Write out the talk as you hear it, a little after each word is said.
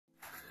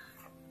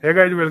Hey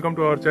guys, welcome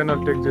to our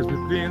channel Tech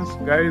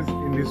Displacement. Guys,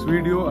 in this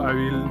video I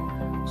will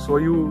show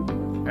you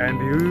and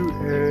review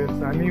a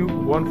Sany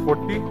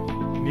 140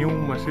 new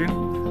machine.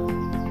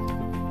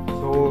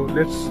 So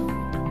let's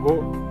go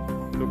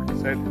look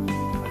inside.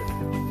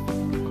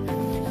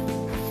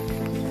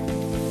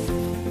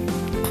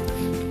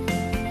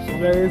 So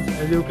guys,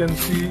 as you can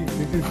see,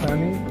 this is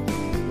Sany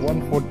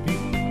 140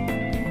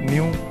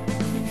 new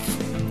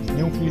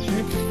PC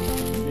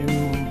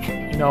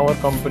in our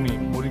company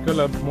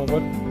Miracle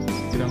Automobile.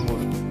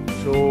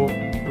 So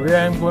today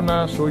I am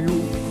gonna show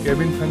you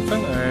cabin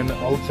function and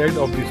outside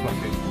of this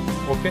machine.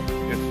 Okay,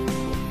 yes.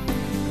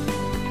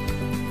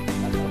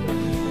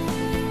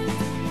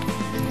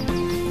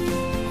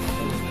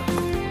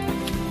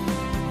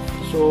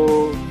 So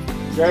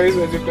guys,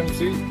 as you can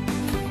see,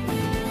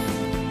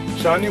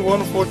 Sany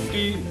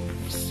 140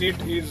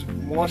 seat is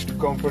most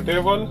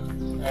comfortable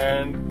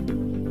and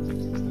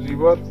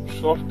lever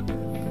soft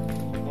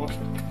most.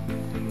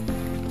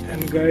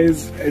 And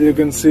guys, as you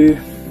can see,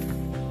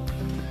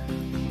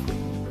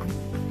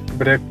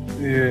 brake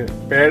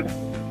pad,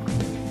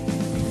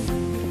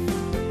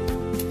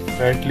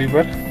 right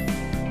lever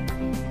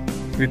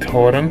with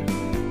horn,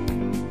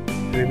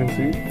 you can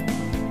see,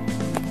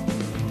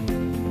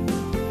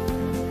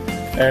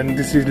 and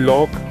this is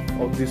lock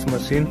of this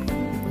machine.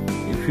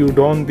 If you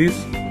don't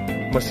this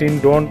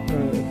machine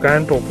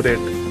can't operate,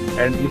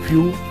 and if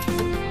you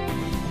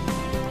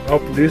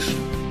up this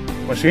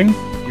machine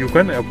you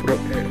can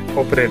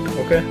operate.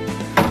 Okay,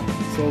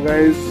 so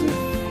guys,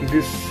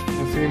 this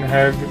machine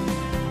have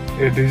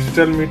a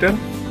digital meter,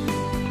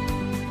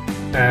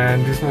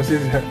 and this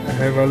machine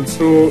have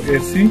also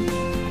AC,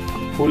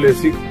 full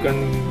AC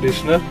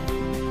conditioner.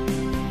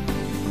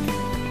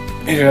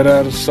 Here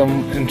are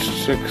some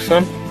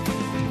instructions,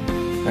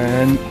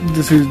 and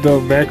this is the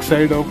back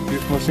side of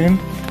this machine,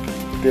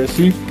 the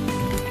AC,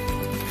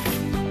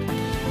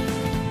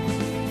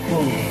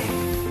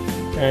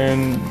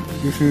 and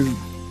this is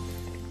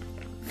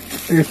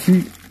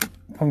AC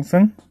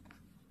function,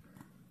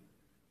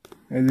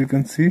 as you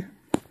can see.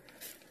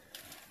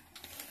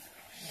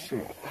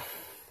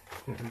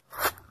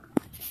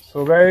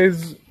 So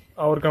guys,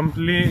 our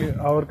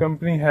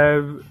company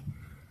have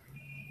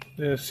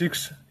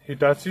 6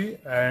 Hitachi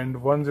and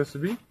 1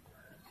 JCB.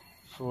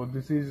 So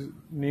this is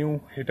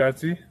new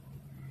Hitachi.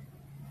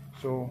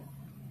 So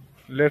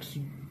let's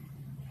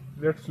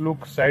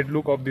look side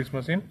look of this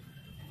machine.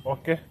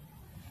 Okay,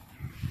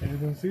 as you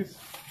can see,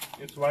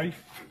 it's Y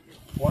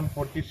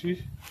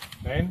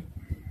 140C9,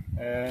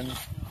 and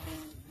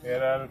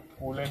here are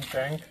coolant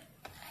tank,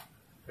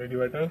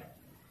 radiator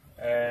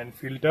and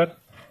filter.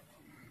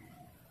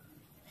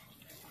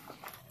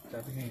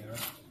 Okay.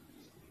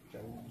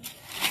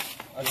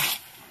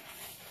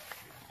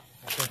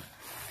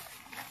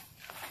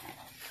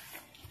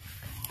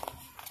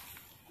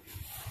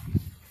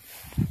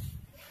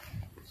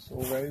 So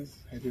guys,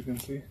 as you can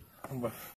see,